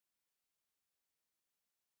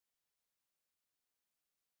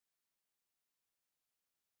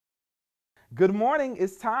Good morning,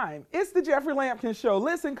 it's time. It's the Jeffrey Lampkin Show.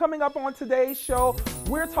 Listen, coming up on today's show,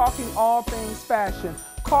 we're talking all things fashion.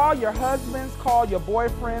 Call your husbands, call your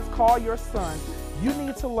boyfriends, call your sons. You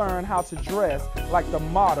need to learn how to dress like the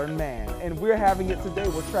modern man. And we're having it today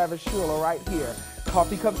with Travis Shuler right here.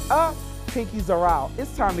 Coffee cups up, pinkies are out.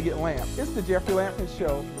 It's time to get lamped. It's the Jeffrey Lampkin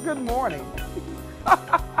Show. Good morning.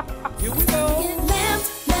 Here we go. Get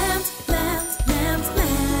lamped, lamped, lamped, lamped,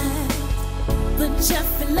 lamped. But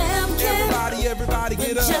Jeffrey Lampkin. Everybody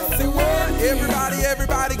get up. Say what?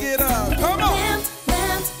 Everybody get up. Come on. Lamped,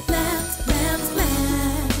 lamped, lamped, lamped,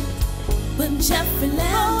 lamped. But Jeffrey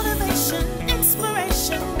Lampkin. Motivation,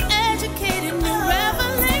 inspiration, educating and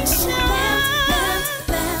revelation. Lamped,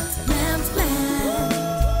 lamped, lamped,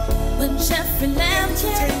 lamped. But Jeffrey Lampkin.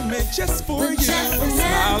 Entertainment just for But you. Jeffrey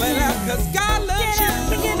Smiling Lampkin. out cause God loves Get up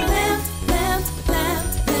and you. get lamped, lamped,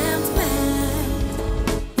 lamped, lamped,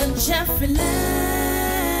 lamped. But Jeffrey Lampkin.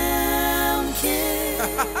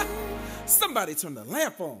 Somebody turn the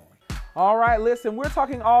lamp on. All right, listen, we're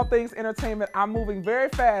talking all things entertainment. I'm moving very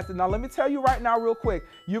fast. And now let me tell you right now real quick,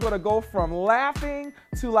 you're going to go from laughing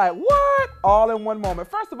to like, what? All in one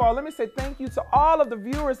moment. First of all, let me say thank you to all of the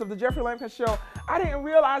viewers of the Jeffrey Lampkin Show. I didn't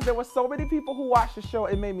realize there were so many people who watched the show.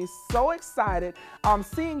 It made me so excited.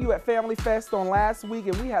 Seeing you at Family Fest on last week,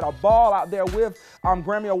 and we had a ball out there with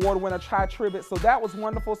Grammy Award winner Try Tribbett. So that was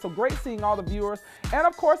wonderful. So great seeing all the viewers. And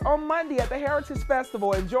of course, on Monday at the Heritage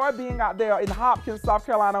Festival, enjoy being out there in Hopkins, South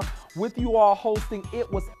Carolina, with you all hosting.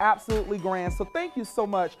 It was absolutely grand. So thank you so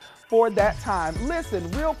much for that time. Listen,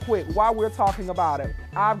 real quick, while we're talking about it,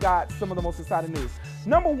 I've got some of the most exciting news.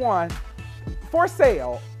 Number one, for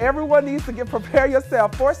sale. Everyone needs to prepare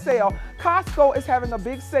yourself for sale. Costco is having a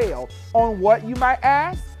big sale on what, you might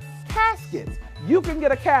ask? Caskets. You can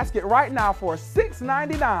get a casket right now for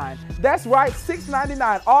 $6.99. That's right,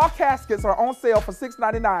 $6.99. All caskets are on sale for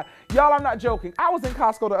 $6.99. Y'all, I'm not joking. I was in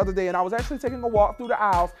Costco the other day and I was actually taking a walk through the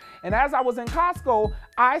aisles. And as I was in Costco,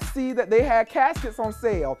 I see that they had caskets on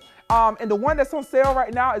sale. And the one that's on sale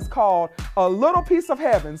right now is called A Little Piece of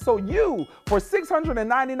Heaven. So you, for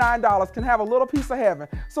 $699, can have a little piece of heaven.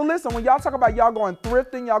 So listen, when y'all talk about y'all going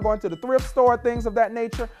thrifting, y'all going to the thrift store, things of that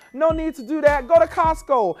nature, no need to do that. Go to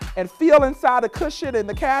Costco and feel inside the cushion and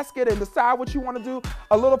the casket and decide what you want to do.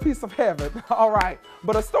 A little piece of heaven. All right.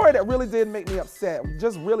 But a story that really did make me upset,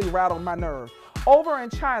 just really rattled my nerves. Over in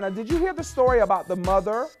China, did you hear the story about the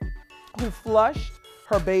mother who flushed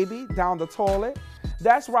her baby down the toilet?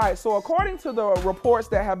 That's right. So according to the reports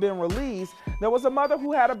that have been released, there was a mother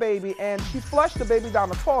who had a baby and she flushed the baby down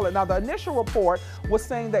the toilet. Now, the initial report was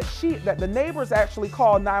saying that the neighbors actually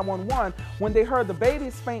called 911 when they heard the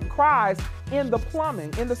baby's faint cries in the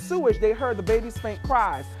plumbing, in the sewage. They heard the baby's faint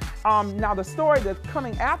cries. Now, the story that's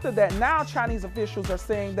coming after that, now Chinese officials are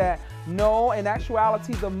saying that no, in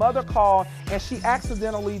actuality, the mother called and she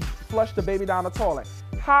accidentally flushed the baby down the toilet.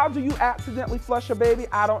 How do you accidentally flush a baby?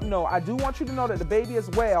 I don't know. I do want you to know that the baby is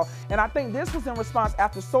well. And I think this was in response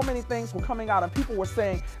after so many things were coming out and people were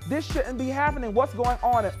saying, this shouldn't be happening. What's going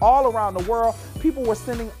on? And all around the world, people were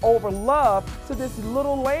sending over love to this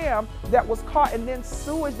little lamb that was caught, and then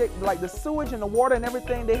sewage, like the sewage and the water and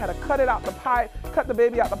everything, they had to cut it out the pipe, cut the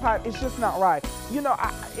baby out the pipe. It's just not right. You know,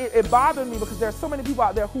 it bothered me because there's so many people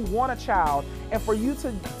out there who want a child. And for you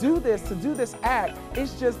to do this act,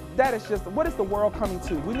 that is just, what is the world coming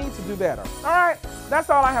to? We need to do better. All right, that's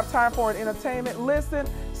all I have time for in entertainment. Listen,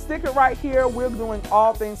 stick it right here. We're doing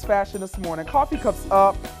all things fashion this morning. Coffee cups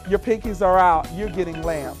up, your pinkies are out, you're getting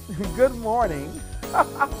lamp. Good morning.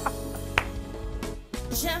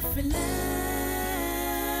 Jeffrey Lampkin.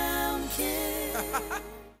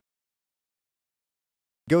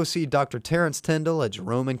 Go see Dr. Terrence Tyndall at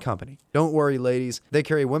Jerome & Company. Don't worry, ladies. They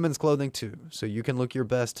carry women's clothing too, so you can look your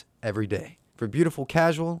best every day. For beautiful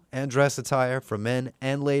casual and dress attire for men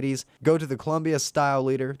and ladies, go to the Columbia style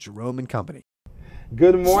leader, Jerome & Company.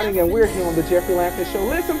 Good morning, and we're here on the Jeffrey Lampkin Show.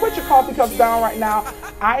 Listen, put your coffee cups down right now.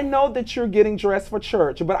 I know that you're getting dressed for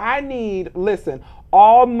church, but I need, listen,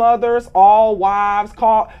 all mothers, all wives,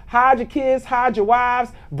 hide your kids, hide your wives,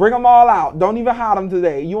 bring them all out. Don't even hide them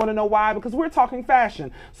today. You want to know why? Because we're talking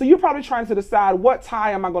fashion. So you're probably trying to decide, what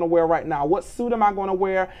tie am I going to wear right now? What suit am I going to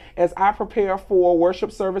wear as I prepare for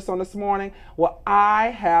worship service on this morning? Well, I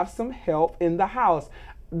have some help in the house.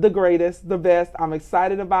 The greatest, the best. I'm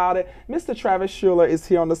excited about it. Mr. Travis Shuler is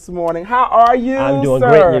here on this morning. How are you, I'm doing sir?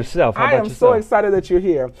 great. And yourself? How I about am yourself? so excited that you're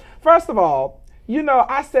here. First of all, you know,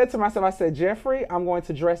 I said to myself, I said, Jeffrey, I'm going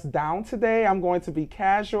to dress down today. I'm going to be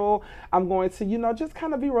casual. I'm going to, you know, just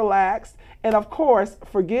kind of be relaxed. And of course,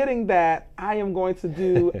 forgetting that I am going to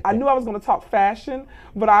do, I knew I was going to talk fashion,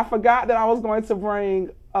 but I forgot that I was going to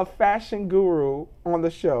bring a fashion guru on the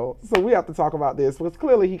show. So we have to talk about this because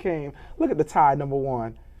clearly he came. Look at the tie, number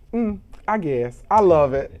one. I guess. I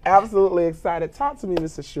love it. Absolutely excited. Talk to me,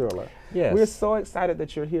 Mr. Shuler. Yes. We're so excited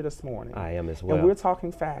that you're here this morning. I am as well. And we're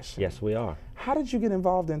talking fashion. Yes, we are. How did you get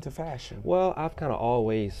involved into fashion? Well, I've kind of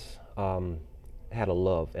always had a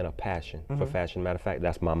love and a passion for fashion. Matter of fact,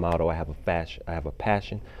 that's my motto. I have a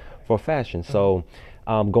passion for fashion. So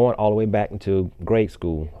going all the way back into grade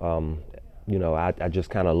school, you know, I just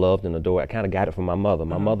kind of loved and adored. I kind of got it from my mother.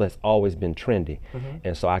 My mother has always been trendy.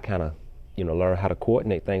 And so I kind of, you know, learned how to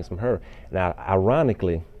coordinate things from her. Now,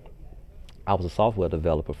 ironically, I was a software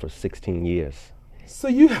developer for 16 years. So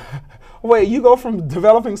you, wait, you go from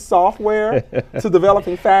developing software to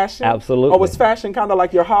developing fashion? Absolutely. Or was fashion kind of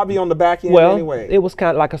like your hobby on the back end Well, anyway? it was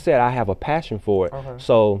kind of, like I said, I have a passion for it. Okay.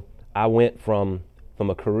 So I went from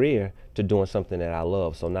a career to doing something that I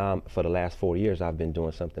love. So now, for the last 4 years, I've been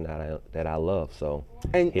doing something that I love. So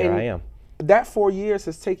here I am. That 4 years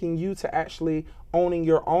has taken you to actually owning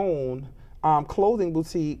your own clothing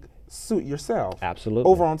boutique, Suit Yourself. Absolutely.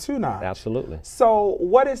 Over on 2-9. Absolutely. So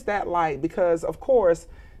what is that like? Because of course,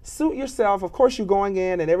 Suit Yourself, of course you're going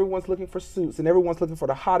in and everyone's looking for suits and everyone's looking for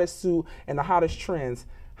the hottest suit and the hottest trends.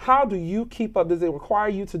 How do you keep up? Does it require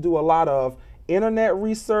you to do a lot of internet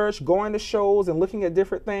research, going to shows and looking at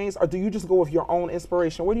different things, or do you just go with your own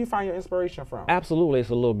inspiration? Where do you find your inspiration from? Absolutely, it's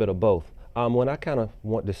a little bit of both. When I kind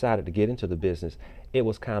of decided to get into the business, it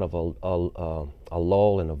was kind of a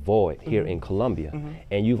lull and a void here in Columbia.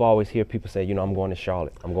 And you've always heard people say, you know, I'm going to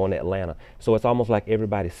Charlotte, I'm going to Atlanta. So it's almost like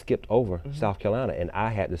everybody skipped over South Carolina, and I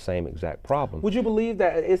had the same exact problem. Would you believe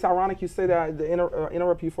that it's ironic you say that, to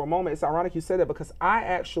interrupt you for a moment, it's ironic you say that because I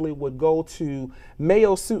actually would go to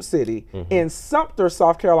Mayo Suit City in Sumter,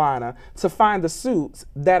 South Carolina to find the suits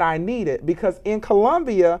that I needed, because in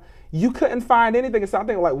Columbia, you couldn't find anything. So I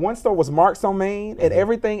think like one store was Marks on Main, and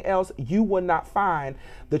everything else you would not find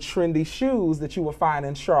the trendy shoes that you would find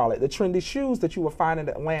in Charlotte, the trendy shoes that you would find in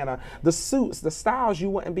Atlanta, the suits, the styles, you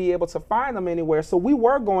wouldn't be able to find them anywhere. So we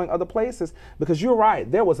were going other places because you're right,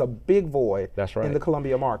 there was a big void in the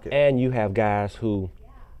Columbia market. And you have guys who,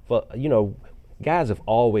 you know, guys have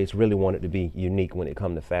always really wanted to be unique when it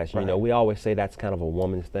comes to fashion. You know, we always say that's kind of a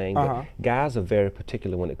woman's thing, but guys are very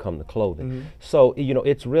particular when it comes to clothing. So, you know,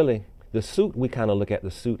 it's really, the suit, we kind of look at the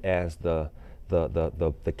suit as the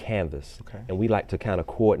canvas. And we like to kind of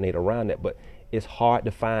coordinate around that, but it's hard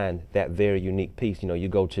to find that very unique piece. You know, you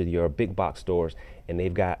go to your big box stores and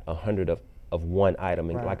they've got 100 of one item.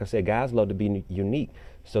 And like I said, guys love to be unique.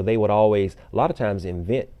 So they would always, a lot of times,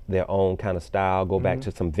 invent their own kind of style, go back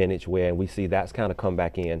to some vintage wear, and we see that's kind of come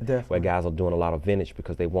back in where guys are doing a lot of vintage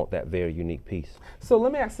because they want that very unique piece. So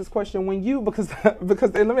let me ask this question: when you, because and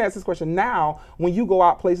let me ask this question now, when you go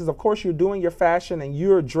out places, of course you're doing your fashion and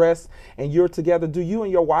you're dressed and you're together. Do you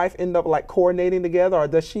and your wife end up like coordinating together, or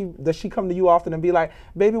does she come to you often and be like,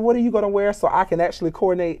 baby, what are you gonna wear, so I can actually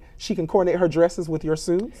coordinate? She can coordinate her dresses with your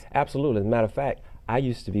suits. Absolutely. As a matter of fact, I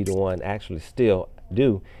used to be the one, actually still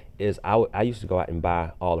do, is I used to go out and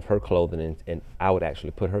buy all of her clothing, and I would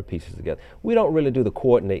actually put her pieces together. We don't really do the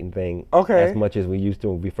coordinating thing as much as we used to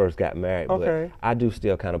when we first got married, but I do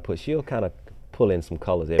still kind of she'll kind of pull in some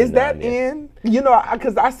colors every Is now that and then. in? You know,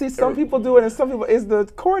 because I see some people do it and some people, is the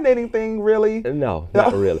coordinating thing really? No,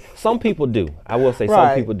 not really. Some people do. I will say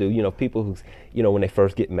some people do. You know, people who, you know, when they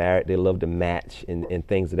first get married, they love to match and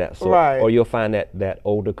things of that sort. Or you'll find that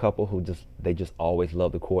older couple who they just always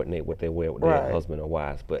love to coordinate what they wear with their husband or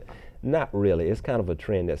wives. But not really. It's kind of a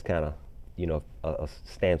trend that's kind of, you know,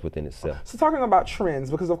 stands within itself. So talking about trends,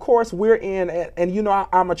 because of course we're in, and you know,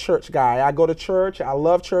 I'm a church guy. I go to church, I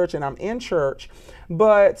love church, and I'm in church,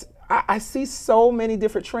 but I see so many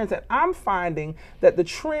different trends, and I'm finding that the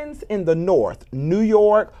trends in the North, New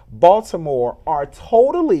York, Baltimore, are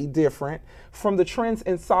totally different from the trends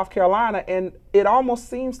in South Carolina, and it almost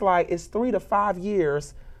seems like it's 3 to 5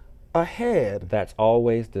 years ahead. That's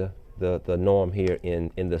always the norm here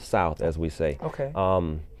in the South, as we say.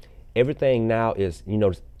 Everything now is, you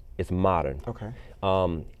know, it's modern.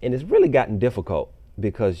 And it's really gotten difficult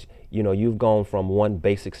because, you know, you've gone from one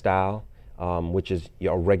basic style, which is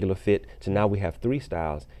your regular fit, to now we have 3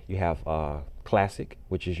 styles. You have classic,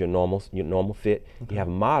 which is your normal fit. You have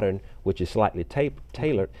modern, which is slightly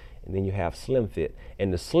tailored, and then you have slim fit.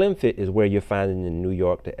 And the slim fit is where you're finding in New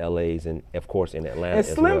York, the LAs, and of course in Atlanta. And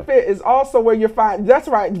slim fit is also where you're finding, that's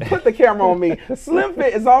right, put the camera on me. Slim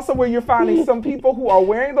fit is also where you're finding some people who are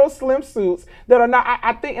wearing those slim suits that are not,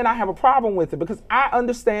 I think, and I have a problem with it because I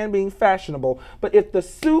understand being fashionable, but if the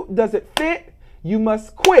suit doesn't fit, you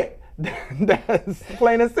must quit. That's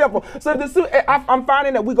plain and simple. So the suit, I'm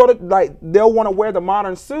finding that we go to, like, they'll want to wear the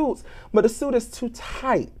modern suits, but the suit is too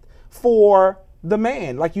tight for the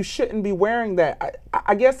man. Like, you shouldn't be wearing that.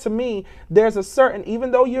 I guess to me, there's a certain,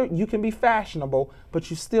 even though you can be fashionable, but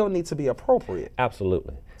you still need to be appropriate.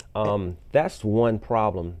 Absolutely. That's one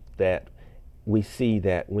problem that we see,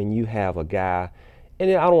 that when you have a guy, and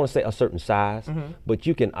I don't want to say a certain size, but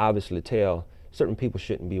you can obviously tell certain people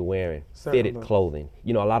shouldn't be wearing fitted clothing.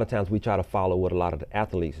 You know, a lot of times we try to follow what a lot of the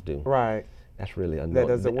athletes do. Right. That's really annoying. That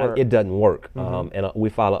doesn't work. It doesn't work. And we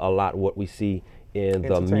follow a lot what we see in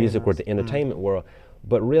the music or the entertainment world.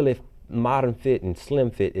 But really, modern fit and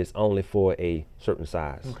slim fit is only for a certain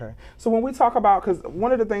size. Okay. So when we talk about, because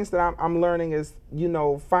one of the things that I'm learning is, you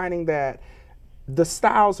know, finding that the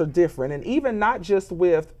styles are different, and even not just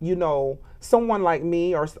with, you know, someone like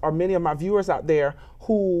me or many of my viewers out there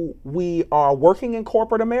who we are working in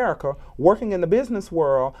corporate America, working in the business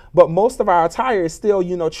world, but most of our attire is still,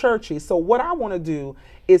 you know, churchy. So what I want to do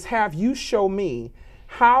is have you show me,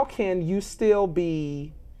 how can you still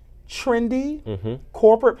be trendy,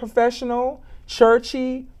 corporate professional,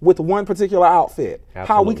 churchy with one particular outfit? Absolutely.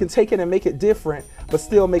 How we can take it and make it different, but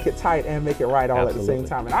still make it tight and make it right all at the same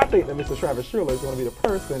time. And I think that Mr. Travis Shuler is going to be the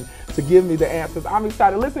person to give me the answers. I'm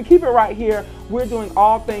excited. Listen, keep it right here. We're doing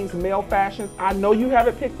all things male fashions. I know you have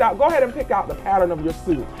it picked out. Go ahead and pick out the pattern of your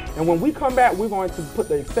suit. And when we come back, we're going to put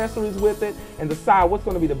the accessories with it and decide what's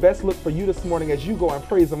going to be the best look for you this morning as you go and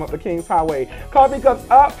praise them up the King's Highway. Coffee cups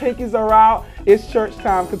up, pinkies are out. It's church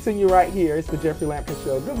time. Continue right here. It's the Jeffrey Lampkin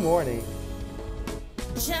Show. Good morning.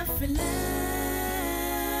 Jeffrey Lampkin.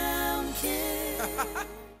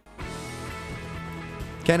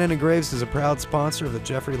 Cannon & Graves is a proud sponsor of the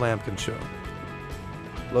Jeffrey Lampkin Show.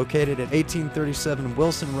 Located at 1837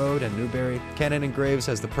 Wilson Road in Newberry, Cannon & Graves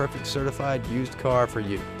has the perfect certified used car for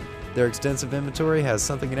you. Their extensive inventory has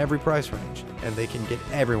something in every price range, and they can get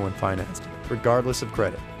everyone financed, regardless of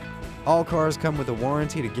credit. All cars come with a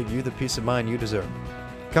warranty to give you the peace of mind you deserve.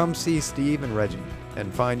 Come see Steve and Reggie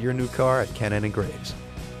and find your new car at Cannon & Graves.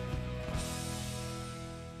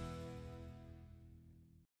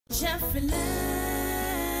 Jeffrey Lampkin.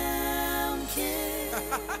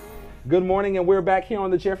 Good morning, and we're back here on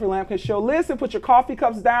the Jeffrey Lampkin Show. Listen, put your coffee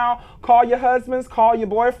cups down, call your husbands, call your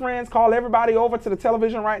boyfriends, call everybody over to the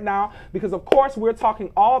television right now, because of course we're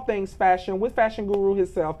talking all things fashion with fashion guru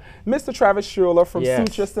himself, Mr. Travis Shuler from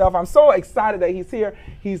Suit Yourself. I'm so excited that he's here.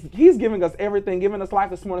 He's giving us everything, giving us life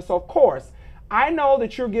this morning. So of course, I know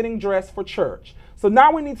that you're getting dressed for church. So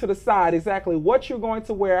now we need to decide exactly what you're going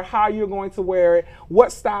to wear, how you're going to wear it,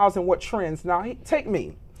 what styles and what trends. Now, take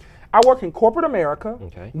me. I work in corporate America.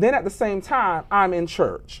 Okay. Then at the same time, I'm in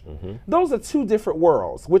church. Those are two different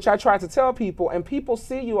worlds, which I try to tell people, and people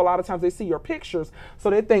see you a lot of times, they see your pictures, so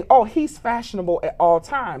they think, oh, he's fashionable at all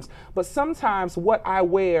times. But sometimes what I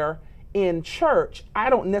wear in church, I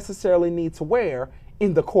don't necessarily need to wear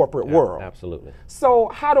in the corporate world. Absolutely. So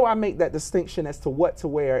how do I make that distinction as to what to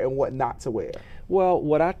wear and what not to wear? Well,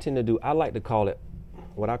 what I tend to do, I like to call it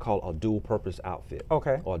what I call a dual purpose outfit.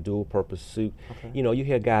 Okay. Or a dual purpose suit. Okay. You know, you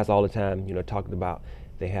hear guys all the time, you know, talking about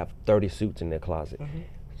they have 30 suits in their closet.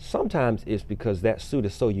 Sometimes it's because that suit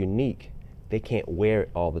is so unique, they can't wear it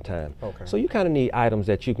all the time. Okay. So you kind of need items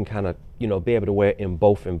that you can kind of, you know, be able to wear in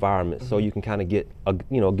both environments, so you can kind of get a,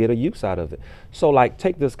 you know, get a use out of it. So like,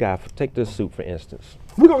 take this guy, take this suit for instance.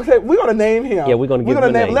 We're gonna name him. Yeah, we're gonna give him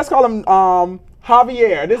a name. Let's call him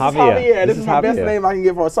Javier. This is Javier. This is my best Javier. name I can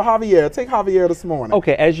give for. So Javier, take Javier this morning.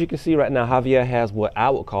 Okay, as you can see right now, Javier has what I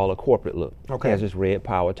would call a corporate look. Okay. He has his red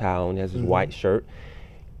power tie on, he has his white shirt.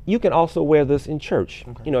 You can also wear this in church.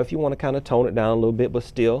 Okay. You know, if you want to kind of tone it down a little bit, but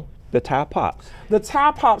still, the tie pops. The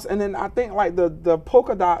tie pops, and then I think like the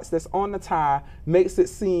polka dots that's on the tie makes it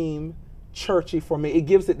seem churchy for me. It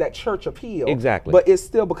gives it that church appeal. Exactly. But it's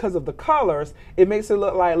still, because of the colors, it makes it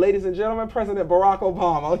look like, ladies and gentlemen, President Barack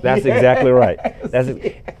Obama. That's exactly right. That's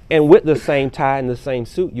And with the same tie and the same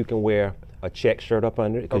suit, you can wear a check shirt up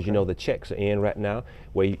under it, because you know the checks are in right now,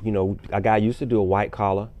 where you know a guy used to do a white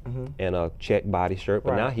collar and a check body shirt,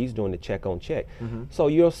 but now he's doing the check on check. So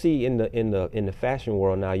you'll see in the fashion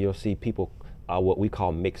world now, you'll see people what we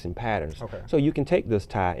call mixing patterns. Okay. So you can take this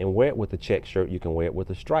tie and wear it with a check shirt, you can wear it with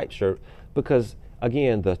a striped shirt, because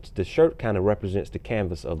again the shirt kind of represents the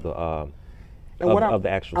canvas of the of the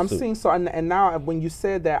actual I'm suit. seeing, so and now when you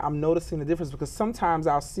said that, I'm noticing the difference, because sometimes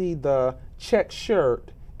I'll see the check shirt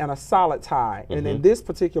and a solid tie, and in this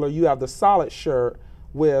particular you have the solid shirt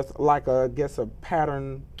with like a, I guess, a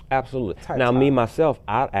pattern. Absolutely. Type Now tie. me myself,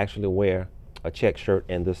 I actually wear a check shirt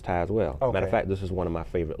and this tie as well. Okay. Matter of fact, this is one of my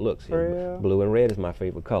favorite looks. For real? Blue and red is my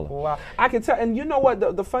favorite color. Wow. I can tell, and you know what,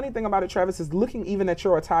 the funny thing about it, Travis, is looking even at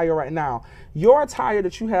your attire right now, your attire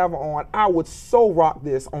that you have on, I would so rock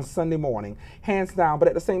this on Sunday morning, hands down, but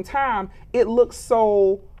at the same time, it looks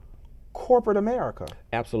so corporate America.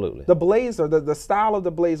 Absolutely. The blazer, the style of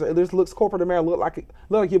the blazer, it just looks corporate America, look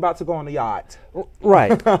like you're about to go on the yacht.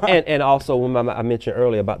 Right. and also, when I mentioned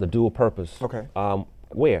earlier about the dual purpose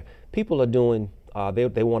wear, people are doing,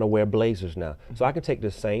 they want to wear blazers now. So I can take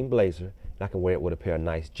this same blazer, and I can wear it with a pair of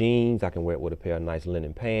nice jeans, I can wear it with a pair of nice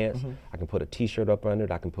linen pants, I can put a t-shirt up under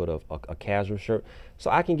it, I can put a casual shirt.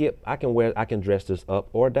 So I can dress this up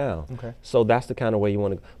or down. Okay. So that's the kind of way you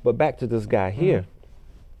want to go. But back to this guy here,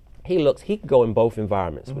 he can go in both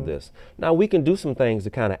environments with this. Now we can do some things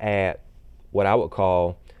to kind of add what I would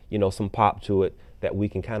call, some pop to it, that we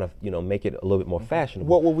can kind of, make it a little bit more fashionable.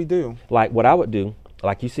 What will we do? Like what I would do,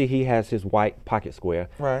 like you see he has his white pocket square.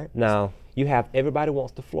 Right. Now you have, everybody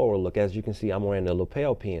wants the floral look. As you can see, I'm wearing a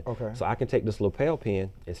lapel pin. Okay. So I can take this lapel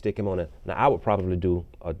pin and stick him on a, now I would probably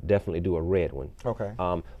definitely do a red one. Okay.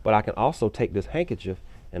 But I can also take this handkerchief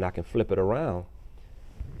and I can flip it around.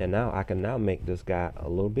 And now I can make this guy a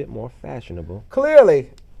little bit more fashionable. Clearly.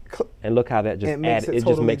 And look how that just makes it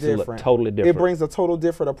just makes it look totally different. It brings a total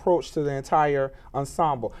different approach to the entire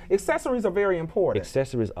ensemble. Accessories are very important.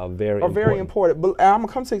 Accessories are very important. But I'm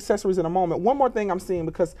gonna come to accessories in a moment. One more thing I'm seeing,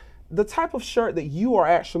 because the type of shirt that you are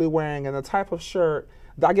actually wearing and the type of shirt,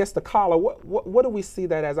 I guess the collar, what do we see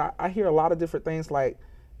that as? I hear a lot of different things, like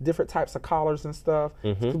different types of collars and stuff,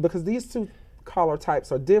 because these two collar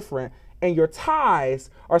types are different, and your ties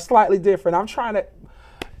are slightly different. I'm trying to,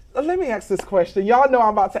 let me ask this question. Y'all know I'm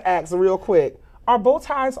about to ask real quick. Are bow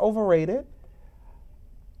ties overrated?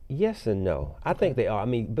 Yes and no. I think they are. I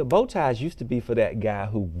mean, but bow ties used to be for that guy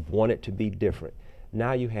who wanted to be different.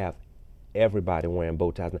 Now you have everybody wearing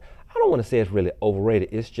bow ties. I don't want to say it's really overrated.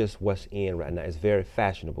 It's just what's in right now. It's very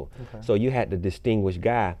fashionable. Okay. So you had the distinguished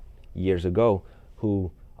guy years ago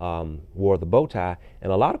who wore the bow tie,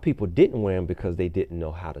 and a lot of people didn't wear them because they didn't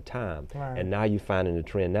know how to tie them. Right. And now you're finding the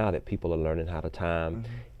trend now that people are learning how to tie them.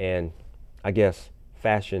 And I guess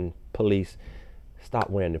fashion police, stop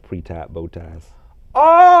wearing the pre-tied bow ties.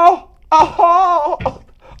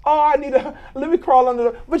 I need to, let me crawl under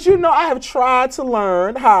the, but I have tried to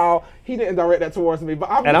learn how, he didn't direct that towards me, but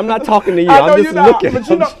I'm not talking to you, I'm just looking.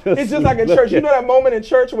 But it's just like in church, that moment in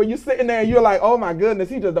church where you're sitting there and you're like, oh my goodness,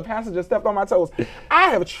 the pastor just stepped on my toes. I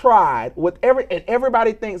have tried with and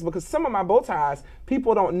everybody thinks, because some of my bow ties,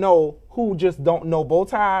 people don't know, who just don't know bow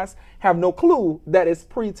ties, have no clue that it's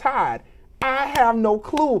pre-tied. I have no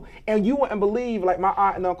clue. And you wouldn't believe, like my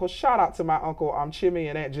aunt and uncle, shout out to my uncle Chimmy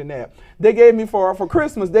and Aunt Jeanette. They gave me for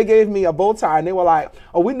Christmas, they gave me a bow tie, and they were like,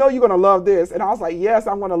 oh, we know you're gonna love this. And I was like, yes,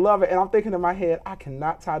 I'm gonna love it. And I'm thinking in my head, I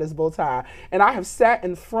cannot tie this bow tie. And I have sat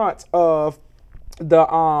in front of the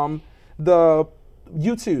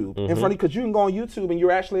YouTube, in front of, because you can go on YouTube and you're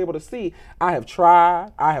actually able to see. I have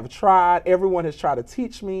tried. Everyone has tried to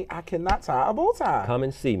teach me. I cannot tie a bow tie. Come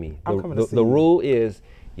and see me. The rule is,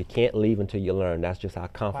 you can't leave until you learn. That's just how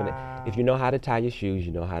confident. Wow. If you know how to tie your shoes,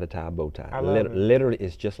 you know how to tie a bow tie. Literally,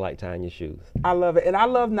 it's just like tying your shoes. I love it. And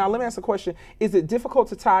now let me ask a question. Is it difficult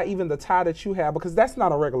to tie even the tie that you have? Because that's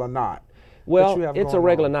not a regular knot. Well, it's a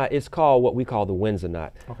regular knot. It's called what we call the Windsor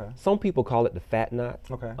knot. Okay. Some people call it the fat knot.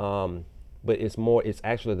 Okay. But it's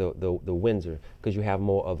actually the Windsor, because you have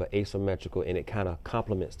more of an asymmetrical, and it kind of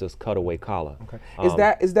complements this cutaway collar. Okay.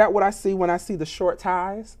 Is that what I see when I see the short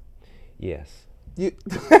ties? Yes.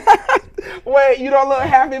 Wait, you don't look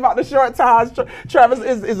happy about the short ties, Travis?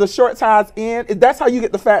 Is the short ties in? That's how you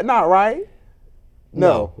get the fat knot, right?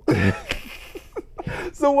 No.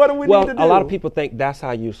 So what do we need to do? Well, a lot of people think that's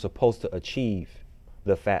how you're supposed to achieve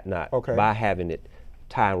the fat knot, by having it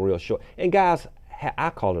tied real short. And guys, I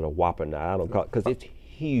call it a whopper knot. I don't call it, because it's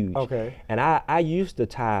huge. Okay. And I used to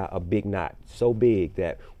tie a big knot so big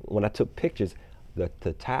that when I took pictures,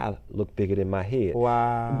 the tie looked bigger than my head.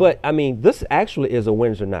 Wow. But I mean, this actually is a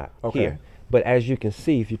Windsor knot here. But as you can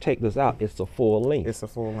see, if you take this out, it's a full length. It's a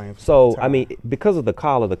full length. So tie. I mean, because of the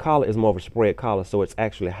collar is more of a spread collar, so it's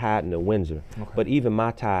actually hiding the Windsor. But even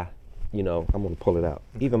my tie, I'm gonna pull it out.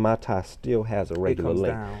 Even my tie still has a regular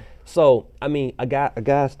length. Down. So I mean, a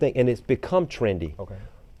guy's thing, and it's become trendy.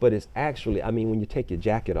 But it's actually, I mean, when you take your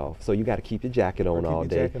jacket off, so you got to keep your jacket on all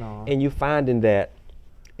day, and you're finding that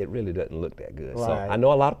it really doesn't look that good. Right. So I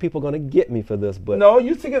know a lot of people are going to get me for this, but no,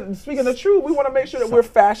 speaking the truth, we want to make sure that we're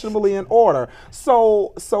fashionably in order.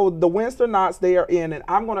 So the Windsor knots, they are in, and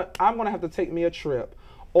I'm gonna have to take me a trip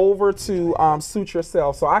over to Suit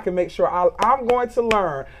Yourself so I can make sure I'm going to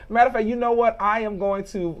learn. Matter of fact, you know what? I am going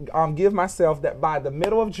to give myself that by the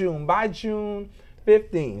middle of June, by June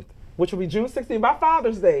 15th, which will be June 16th, by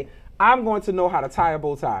Father's Day, I'm going to know how to tie a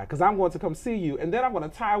bow tie because I'm going to come see you, and then I'm going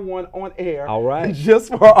to tie one on air. All right. Just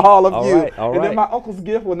for all of you. All and right. then my uncle's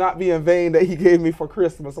gift will not be in vain that he gave me for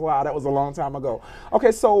Christmas. Wow, that was a long time ago.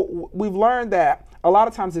 Okay, so we've learned that a lot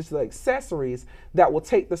of times it's the accessories that will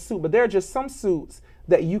take the suit, but there are just some suits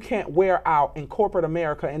that you can't wear out in corporate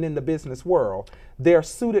America and in the business world. They're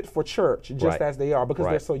suited for church just as they are because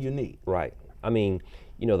they're so unique. Right. I mean,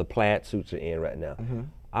 you know, the plaid suits are in right now.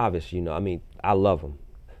 Obviously, you know, I mean, I love them.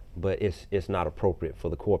 But it's not appropriate for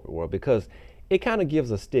the corporate world because it kind of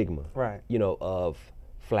gives a stigma, you know, of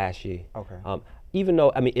flashy. Even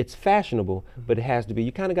though, I mean, it's fashionable, but it has to be,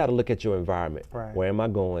 you kind of got to look at your environment. Where am I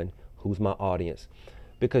going? Who's my audience?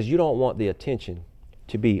 Because you don't want the attention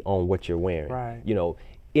to be on what you're wearing, you know,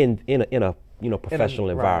 in a you know, professional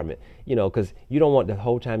environment, you know, because you don't want the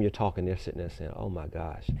whole time you're talking, they're sitting there saying, oh my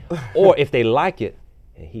gosh. Or if they like it,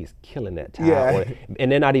 and he's killing that tie,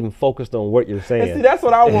 and they're not even focused on what you're saying. And see, that's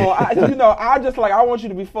what I want. You know, I want you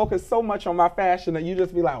to be focused so much on my fashion that you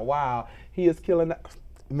just be like, wow, he is killing that.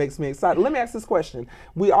 It makes me excited. Let me ask this question.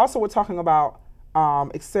 We also were talking about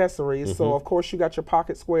accessories. So, of course, you got your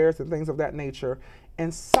pocket squares and things of that nature.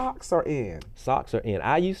 And socks are in. Socks are in.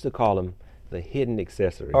 I used to call them the hidden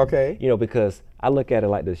accessory. Okay. You know, because I look at it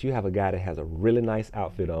like this. You have a guy that has a really nice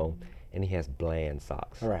outfit on, and he has bland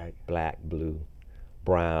socks. Black, blue,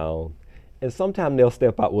 brown, and sometimes they'll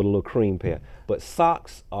step out with a little cream pair, but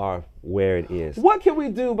socks are where it is. What can we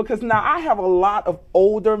do? Because now I have a lot of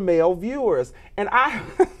older male viewers, and I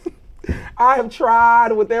have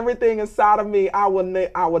tried with everything inside of me. I will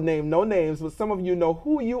name no names, but some of you know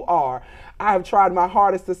who you are. I have tried my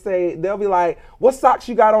hardest to say, they'll be like, what socks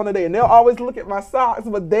you got on today? And they'll always look at my socks,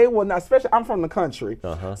 but they will not, especially, I'm from the country.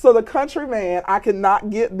 So the country man, I cannot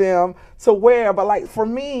get them to wear, but like for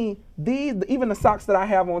me, even the socks that I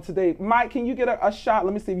have on today, Mike, can you get a shot?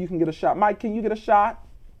 Let me see if you can get a shot. Mike, can you get a shot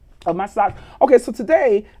of my socks? Okay, so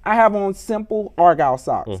today I have on simple Argyle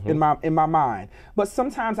socks in my mind, but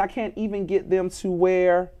sometimes I can't even get them to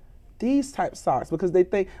wear these type socks because they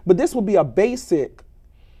think, but this will be a basic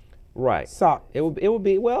sock. It will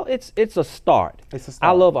be, well, it's a start. It's a start.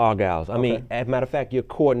 I love Argyles. I mean, as a matter of fact, you're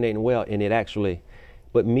coordinating well, and it actually,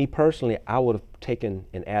 but me personally, I would have taken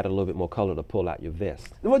and added a little bit more color to pull out your vest.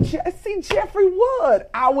 Well, see, Jeffrey would.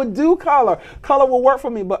 I would do color. Color will work for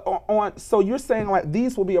me, but so you're saying like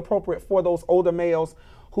these will be appropriate for those older males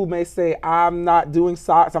who may say, I'm not doing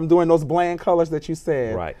socks, I'm doing those bland colors that you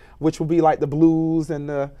said. Which will be like the blues and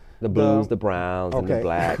the blues, the browns, and the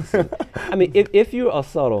blacks. And, I mean, if you're a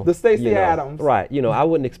subtle, the Stacey Adams, you know, I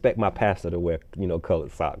wouldn't expect my pastor to wear, you know,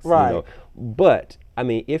 colored socks, you know. But I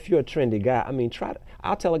mean, if you're a trendy guy, I mean,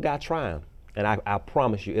 I'll tell a guy, try them, and I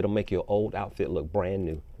promise you, it'll make your old outfit look brand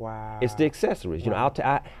new. Wow. It's the accessories, you know.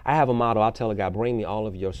 I have a motto. I'll tell a guy, bring me all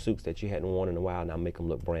of your suits that you hadn't worn in a while, and I'll make them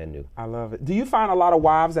look brand new. I love it. Do you find a lot of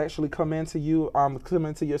wives actually come into your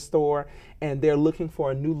store, and they're looking for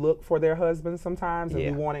a new look for their husbands sometimes,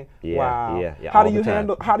 and wanting? Wow. How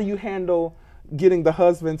do you handle getting the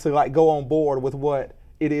husband to like go on board with what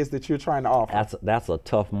it is that you're trying to offer? That's a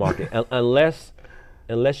tough market.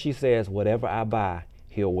 unless she says whatever I buy,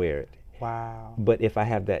 he'll wear it. Wow. But if I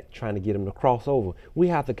have that trying to get him to cross over, we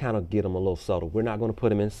have to kind of get him a little subtle. We're not going to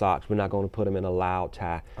put him in socks. We're not going to put him in a loud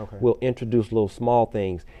tie. We'll introduce little small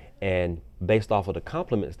things, and based off of the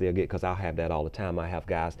compliments they'll get, because I'll have that all the time. I have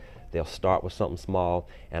guys, they'll start with something small,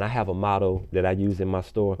 and I have a motto that I use in my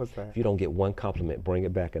store. What's that? If you don't get one compliment, bring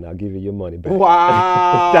it back, and I'll give you your money back.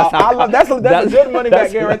 Wow. that's a good money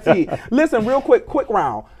back guarantee. Listen, real quick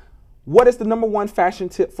round. What is the #1 fashion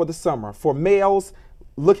tip for the summer for males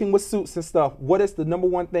looking with suits and stuff? What is the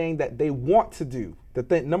 #1 thing that they want to do? The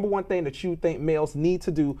 #1 thing that you think males need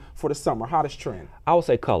to do for the summer, hottest trend? I would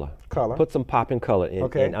say color. Color. Put some pop in color in.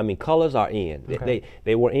 Okay. I mean, colors are in.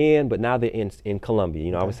 They were in, but now they're in Columbia.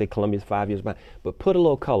 You know, I would say Columbia's 5 years behind. But put a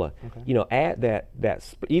little color. You know, add that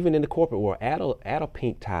even in the corporate world, add a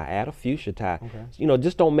pink tie, add a fuchsia tie. You know,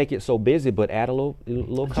 just don't make it so busy, but add a little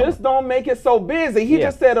color. Just don't make it so busy. He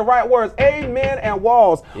just said the right words. Amen and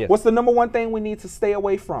walls. What's the #1 thing we need to stay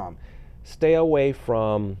away from? Stay away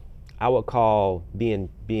from, I would call being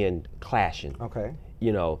clashing.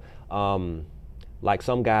 You know, like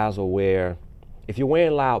some guys will wear, if you're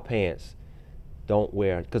wearing loud pants, don't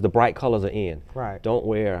wear, because the bright colors are in. Right. Don't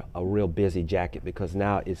wear a real busy jacket because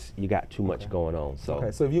now you got too much going on. So.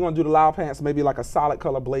 Okay, so if you're gonna do the loud pants, maybe like a solid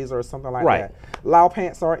color blazer or something like Right. that. Loud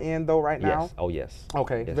pants are in though right now? Yes. Oh, yes.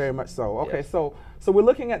 Okay, Yes. very much so. Okay, Yes. so we're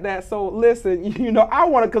looking at that. So listen, you know, I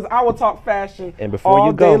want to, because I will talk fashion And before all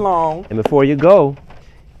you go, day long. And before you go,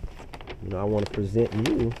 you know, I want to present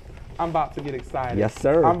you. I'm about to get excited. Yes,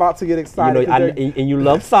 sir. I'm about to get You excited. know, and you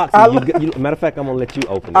love socks. Matter of fact, I'm gonna let you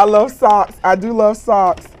open it. I love socks. I do love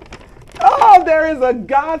socks. Oh, there is a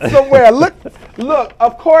God somewhere. Look,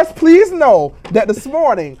 of course, please know that this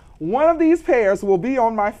morning, one of these pairs will be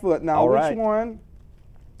on my foot. Now, All which right. one?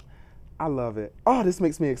 I love it. Oh, this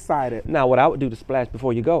makes me excited. Now, what I would do to splash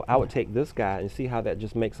before you go, I would take this guy and see how that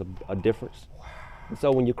just makes a difference. So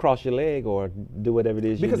when you cross your leg or do whatever it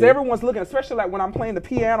is you Because do. everyone's looking, especially like when I'm playing the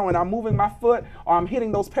piano and I'm moving my foot or I'm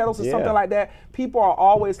hitting those pedals or Yeah. something like that, people are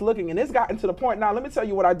always looking. And it's gotten to the point now, let me tell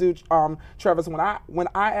you what I do, Travis, when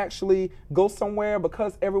I actually go somewhere,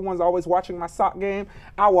 because everyone's always watching my sock game,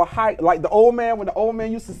 I will hike, like the old man, when the old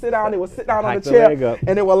man used to sit down, they would sit down on Hike the the leg chair up.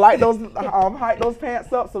 and they would hike those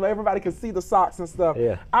pants up so everybody can see the socks and stuff.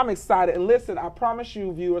 Yeah. I'm excited. And listen, I promise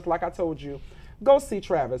you, viewers, like I told you, go see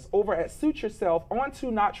Travis over at Suit Yourself on 2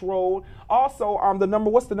 Notch Road. Also,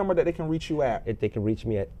 what's the number that they can reach you at? They can reach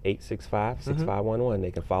me at 865-6511. They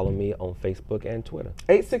can follow me on Facebook and Twitter.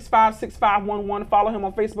 865-6511. Follow him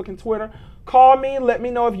on Facebook and Twitter. Call me. Let me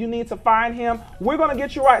know if you need to find him. We're going to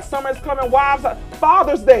get you right. Summer is coming. Wives,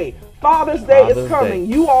 Father's Day. Father's Day is coming.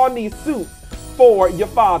 You all need suits for your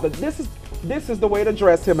father. This is the way to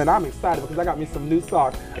dress him, and I'm excited because I got me some new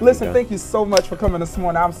socks. Listen, thank you so much for coming this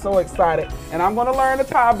morning. I'm so excited, and I'm going to learn to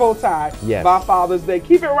tie a bow tie by Father's Day.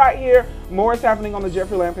 Keep it right here. More is happening on the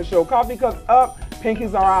Jeffrey Lampkin Show. Coffee cups up,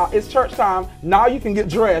 pinkies are out. It's church time. Now you can get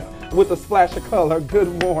dressed with a splash of color. Good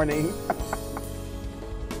morning.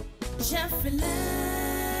 Jeffrey Lampkin.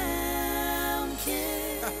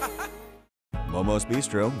 Momo's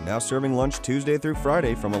Bistro, now serving lunch Tuesday through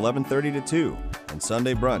Friday from 11:30 to 2, and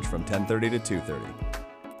Sunday brunch from 10:30 to 2:30.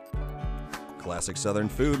 Classic Southern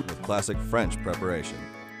food with classic French preparation.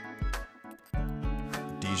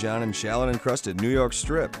 Dijon and shallot-encrusted New York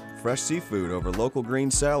strip, fresh seafood over local green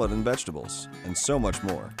salad and vegetables, and so much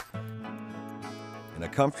more. In a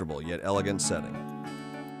comfortable yet elegant setting.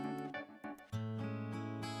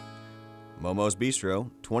 Momo's Bistro,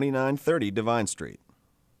 2930 Devine Street.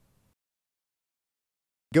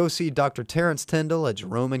 Go see Dr. Terrence Tyndall at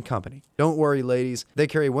Jerome & Company. Don't worry, ladies. They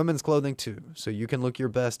carry women's clothing too, so you can look your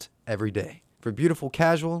best every day. For beautiful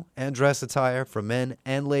casual and dress attire for men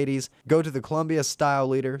and ladies, go to the Columbia style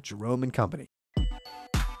leader, Jerome & Company.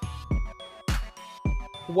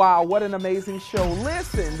 Wow, what an amazing show.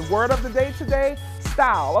 Listen, the word of the day today,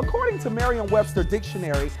 style. According to Merriam-Webster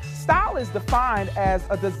Dictionary, style is defined as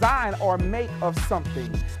a design or make of something.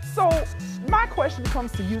 So my question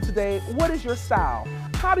comes to you today, what is your style?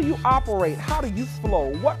 How do you operate? How do you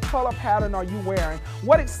flow? What color pattern are you wearing?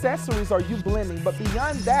 What accessories are you blending? But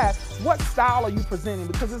beyond that, what style are you presenting?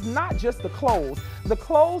 Because it's not just the clothes. The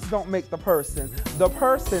clothes don't make the person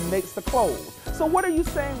makes the clothes. So what are you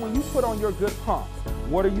saying when you put on your good pumps?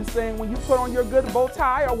 What are you saying when you put on your good bow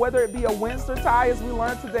tie, or whether it be a Windsor tie as we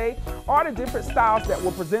learned today, or the different styles that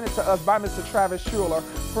were presented to us by Mr. Travis Shuler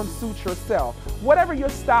from Suit Yourself. Whatever your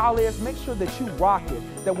style is, make sure that you rock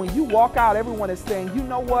it. That when you walk out, everyone is saying, you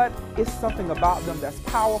know what? It's something about them that's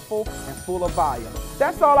powerful and full of volume.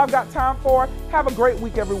 That's all I've got time for. Have a great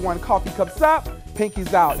week, everyone. Coffee cups up,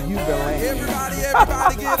 pinkies out. You've been landing.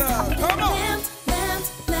 Everybody get up. Come on. Lamp.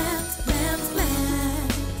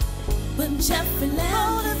 With Jeffrey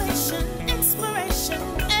Lamp. Motivation, inspiration,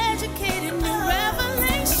 educated new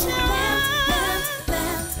revelation. Lamp.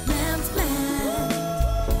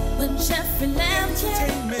 With Jeffrey Lamp.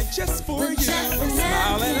 Entertainment just for With you. Jeffrey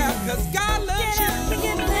Smiling Lampkin. out cause God loves Get up and you.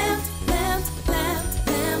 get lamp.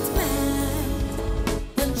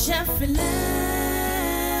 With Jeffrey Lampkin.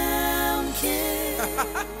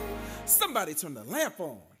 Somebody turn the lamp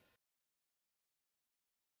on.